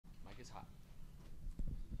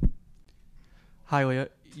Hi, Leah.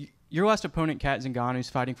 Your last opponent, Kat Zingano, is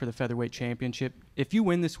fighting for the featherweight championship. If you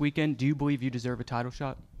win this weekend, do you believe you deserve a title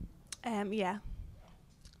shot? Yeah.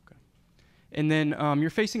 Okay. And then you're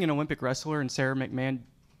facing an Olympic wrestler in Sarah McMahon.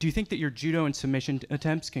 Do you think that your judo and submission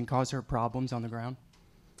attempts can cause her problems on the ground?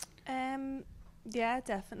 Yeah,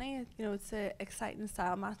 definitely. You know, it's an exciting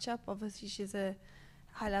style matchup. Obviously, she's a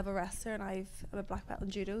high-level wrestler, and I'm a black belt in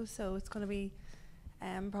judo, so it's going to be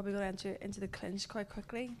probably going to enter into the clinch quite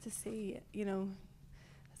quickly to see, you know,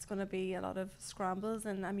 it's going to be a lot of scrambles,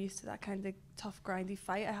 and I'm used to that kind of tough, grindy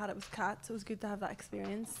fight. I had it with Kat, so it was good to have that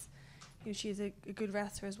experience. You know, she's a good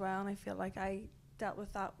wrestler as well, and I feel like I dealt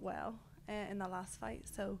with that well in that last fight.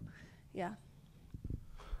 So, yeah.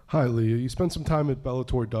 Hi, Leah. You spent some time at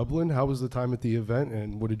Bellator Dublin. How was the time at the event,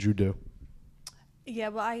 and what did you do? Yeah,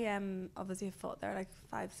 well, I obviously have fought there like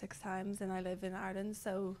 5-6 times, and I live in Ireland,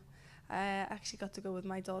 so I actually got to go with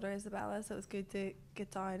my daughter Isabella, so it was good to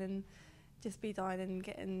get down and just be down and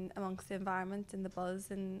get in amongst the environment and the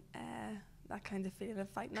buzz and that kind of feeling of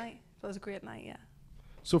fight night. But it was a great night, yeah.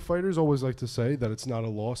 So fighters always like to say that it's not a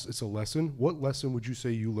loss, it's a lesson. What lesson would you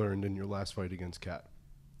say you learned in your last fight against Kat?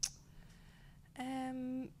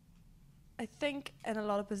 I think in a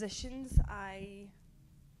lot of positions I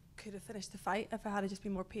could have finished the fight if I had just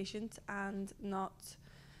been more patient and not,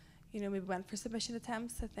 you know, maybe went for submission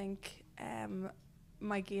attempts. I think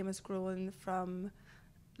my game has grown from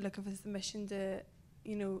looking for submission to,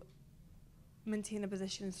 you know, maintain a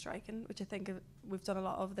position in striking, which I think we've done a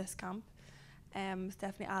lot of this camp. It's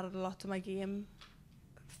definitely added a lot to my game,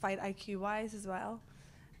 fight IQ wise as well.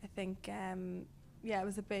 I think, yeah, it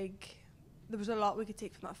was there was a lot we could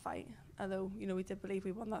take from that fight, although, you know, we did believe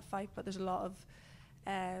we won that fight, but there's a lot of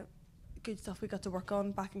good stuff we got to work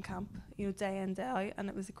on back in camp, you know, day in, day out, and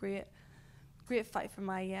it was a great fight for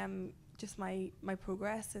my just my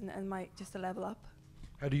progress and my just to level up.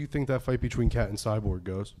 How do you think that fight between Kat and Cyborg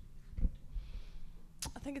goes?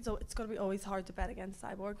 I think it's going to be always hard to bet against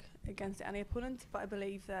Cyborg, against any opponent, but I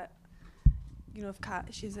believe that, you know, if Kat,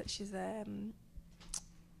 she's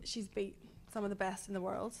beat some of the best in the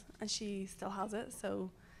world, and she still has it,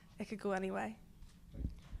 so it could go any way.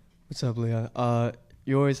 What's up, Leah?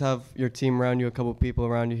 You always have your team around you, a couple people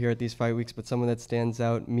around you here at these fight weeks, but someone that stands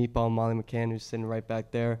out, Meatball Molly McCann, who's sitting right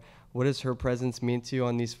back there. What does her presence mean to you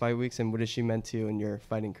on these fight weeks, and what has she meant to you in your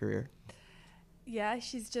fighting career? Yeah,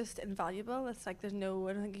 she's just invaluable. It's like I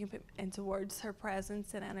don't think you can put into words her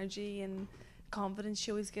presence and energy and confidence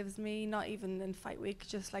she always gives me, not even in fight week,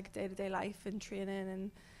 just like day-to-day life and training,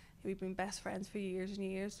 and we've been best friends for years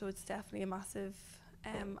and years, so it's definitely a massive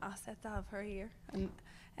asset to have her here and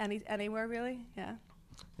anywhere really, yeah.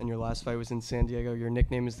 And your last fight was in San Diego. Your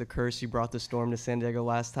nickname is The Curse. You brought the storm to San Diego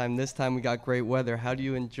last time. This time we got great weather. How do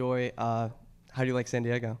you like San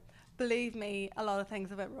Diego? Believe me, a lot of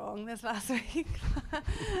things went wrong this last week.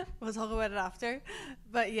 We'll talk about it after.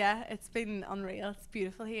 But yeah, it's been unreal. It's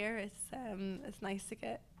beautiful here. It's nice to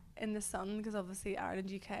get in the sun, because obviously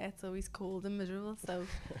Ireland, UK, it's always cold and miserable. So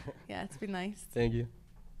yeah, it's been nice. Thank you.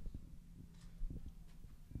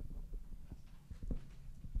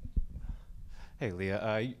 Hey,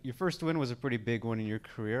 Leah, your first win was a pretty big one in your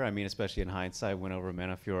career. I mean, especially in hindsight, win over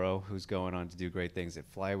Manafuro, who's going on to do great things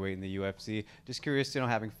at flyweight in the UFC. Just curious, you know,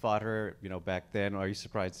 having fought her, you know, back then, are you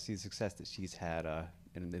surprised to see the success that she's had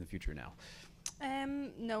in the future now?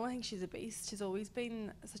 No, I think she's a beast. She's always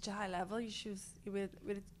been such a high level. She was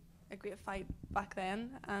with a great fight back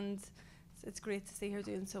then, and it's great to see her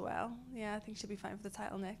doing so well. Yeah, I think she'll be fine for the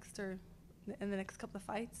title next, or in the next couple of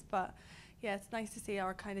fights. But yeah, it's nice to see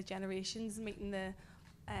our kind of generations meeting the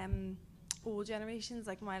old generations.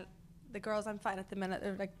 Like the girls I'm fighting at the minute,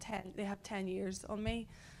 they're like 10. They have 10 years on me,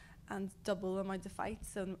 and double the amount of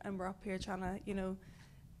fights. And we're up here trying to, you know,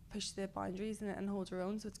 push the boundaries and hold her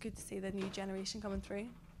own. So it's good to see the new generation coming through.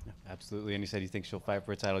 Yeah, absolutely. And you said you think she'll fight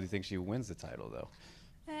for a title. Do you think she wins the title, though?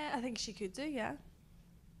 I think she could do, yeah.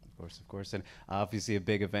 Of course. And obviously a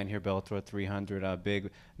big event here, Bellator 300,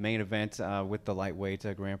 big main event with the lightweight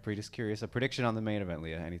Grand Prix. Just curious, a prediction on the main event,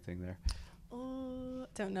 Leah? Anything there? Oh,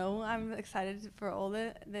 don't know. I'm excited for all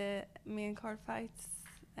the main card fights.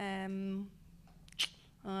 I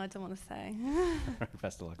don't want to say.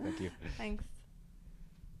 Best of luck. Thank you. Thanks.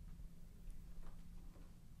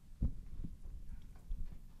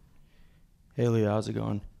 Hey Leah, how's it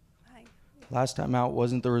going? Hi. Last time out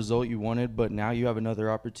wasn't the result you wanted, but now you have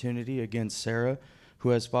another opportunity against Sarah, who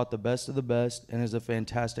has fought the best of the best and is a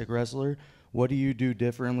fantastic wrestler. What do you do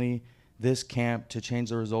differently this camp to change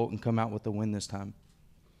the result and come out with a win this time?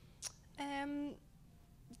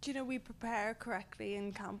 You know, we prepare correctly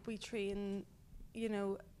in camp. We train, you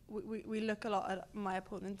know, we look a lot at my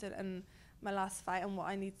opponent and my last fight and what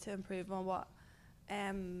I need to improve on, what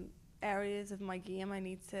areas of my game I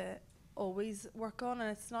need to always work on,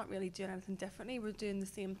 and it's not really doing anything differently. We're doing the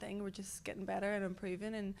same thing. We're just getting better and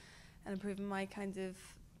improving, and improving my kind of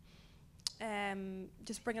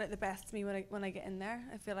just bringing out the best of me when I get in there.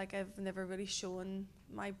 I feel like I've never really shown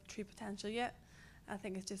my true potential yet. I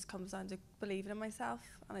think it just comes down to believing in myself,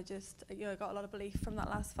 and I just, I got a lot of belief from that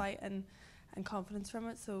last fight and confidence from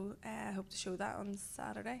it. So I hope to show that on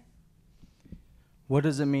Saturday. What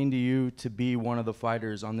does it mean to you to be one of the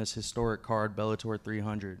fighters on this historic card, Bellator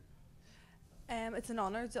 300? It's an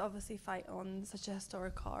honour to obviously fight on such a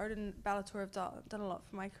historic card, and Bellator have done a lot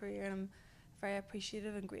for my career, and I'm very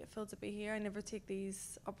appreciative and grateful to be here. I never take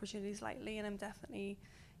these opportunities lightly, and I'm definitely,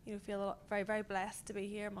 feel very, very blessed to be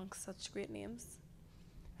here amongst such great names.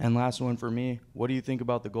 And last one for me, what do you think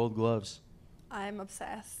about the gold gloves? I'm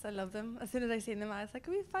obsessed. I love them. As soon as I seen them, I was like,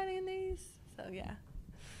 are we fighting in these? So yeah.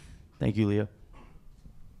 Thank you, Leah.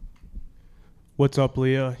 What's up,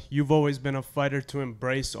 Leah? You've always been a fighter to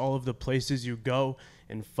embrace all of the places you go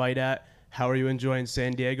and fight at. How are you enjoying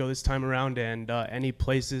San Diego this time around, and any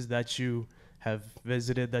places that you have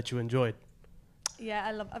visited that you enjoyed?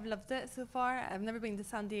 Yeah, I've loved it so far. I've never been to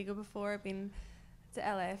San Diego before. I've been to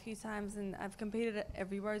LA a few times, and I've competed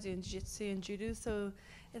everywhere doing jiu-jitsu and judo, so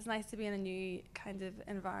it's nice to be in a new kind of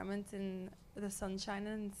environment, and the sun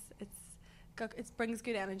shining. It brings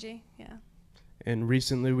good energy. Yeah. And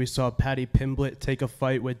recently we saw Paddy Pimblett take a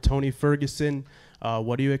fight with Tony Ferguson.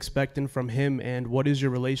 What are you expecting from him, and what is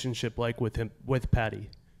your relationship like with Paddy?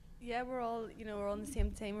 Yeah, we're all on the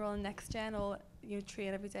same team. We're all in next gen, all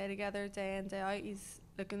train every day together, day in, day out. He's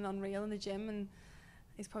looking unreal in the gym, and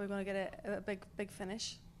he's probably going to get a big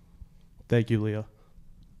finish. Thank you, Leah.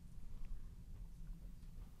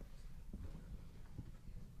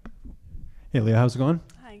 Hey, Leah, how's it going?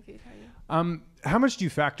 Hi, good. How are you? How much do you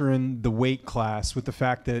factor in the weight class with the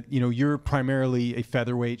fact that you're primarily a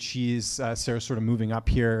featherweight? She's Sarah's sort of moving up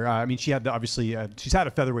here. I mean, she had obviously she's had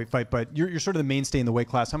a featherweight fight, but you're sort of the mainstay in the weight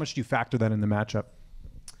class. How much do you factor that in the matchup?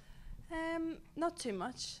 Not too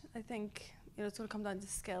much. I think it's going to come down to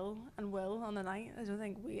skill and will on the night. I don't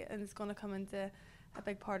think weight is going to come into a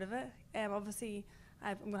big part of it. Obviously,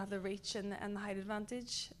 I'm going to have the reach and the height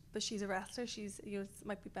advantage, but she's a wrestler. It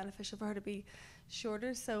might be beneficial for her to be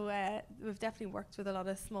shorter. So we've definitely worked with a lot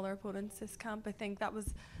of smaller opponents this camp. I think that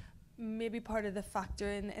was maybe part of the factor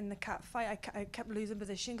in the cat fight. I kept losing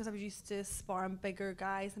position because I was used to sparring bigger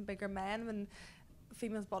guys and bigger men. When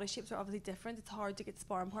females' body shapes are obviously different, it's hard to get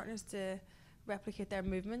sparring partners to replicate their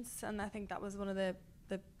movements, and I think that was one of the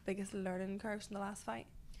biggest learning curves in the last fight.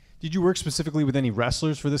 Did you work specifically with any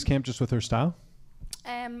wrestlers for this camp, just with her style?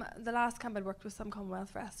 The last camp I'd worked with some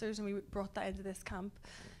Commonwealth wrestlers, and we brought that into this camp.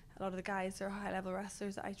 A lot of the guys are high-level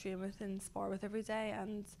wrestlers that I train with and spar with every day,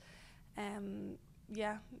 and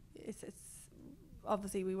yeah, it's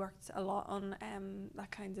obviously we worked a lot on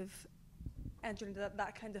that kind of entering into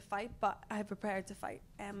that kind of fight, but I prepared to fight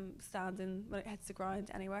standing when it hits the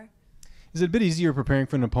ground anywhere. Is it a bit easier preparing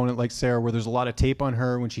for an opponent like Sarah, where there's a lot of tape on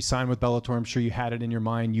her? When she signed with Bellator, I'm sure you had it in your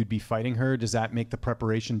mind you'd be fighting her. Does that make the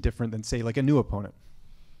preparation different than, say, like a new opponent?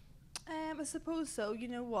 I suppose so. You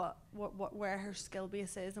know where her skill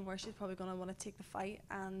base is, and where she's probably going to want to take the fight,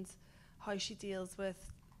 and how she deals with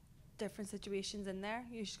different situations in there.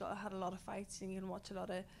 She's had a lot of fights, and you can watch a lot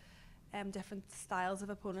of different styles of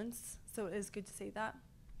opponents. So it is good to see that.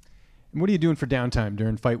 And what are you doing for downtime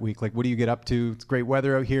during fight week? Like, what do you get up to? It's great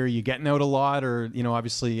weather out here. Are you getting out a lot? Or,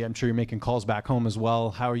 obviously, I'm sure you're making calls back home as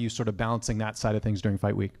well. How are you sort of balancing that side of things during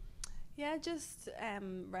fight week? Yeah, just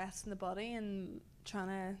resting the body and trying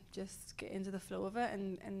to just get into the flow of it.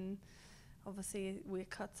 And obviously, weight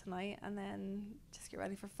cut tonight, and then just get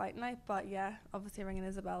ready for fight night. But, yeah, obviously ringing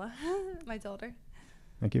Isabella, my daughter.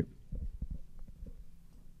 Thank you.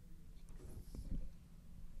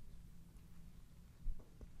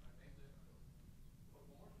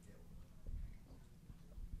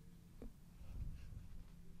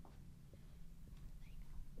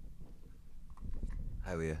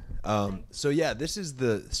 Hi, Leah. So yeah, this is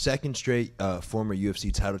the second straight former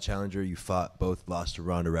UFC title challenger you fought. Both lost to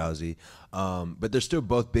Ronda Rousey, but they're still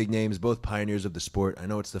both big names, both pioneers of the sport. I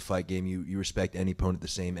know it's the fight game. You respect any opponent the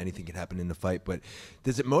same. Anything can happen in the fight. But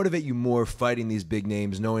does it motivate you more fighting these big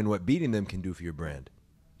names, knowing what beating them can do for your brand?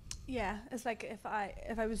 Yeah, it's like if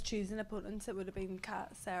I was choosing opponents, it would have been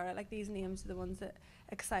Kat, Sarah. Like, these names are the ones that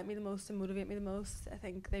excite me the most and motivate me the most. I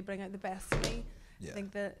think they bring out the best in me. Yeah. I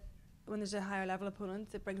think that when there's a higher level opponent,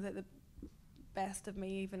 it brings out best of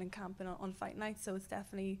me even in camp and on fight night. So it's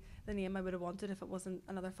definitely the name I would have wanted if it wasn't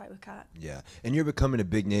another fight with Kat. Yeah, and you're becoming a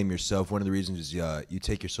big name yourself. One of the reasons is you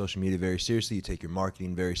take your social media very seriously. You take your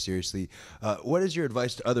marketing very seriously. What is your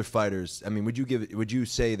advice to other fighters? I mean, would you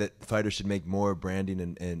say that fighters should make more branding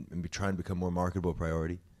and be trying to become more marketable a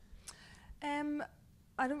priority?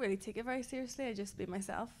 I don't really take it very seriously. I just be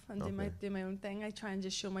myself and do my own thing. I try and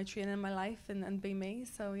just show my training in my life and be me.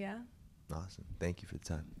 So yeah. Awesome. Thank you for the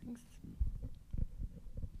time. Thanks.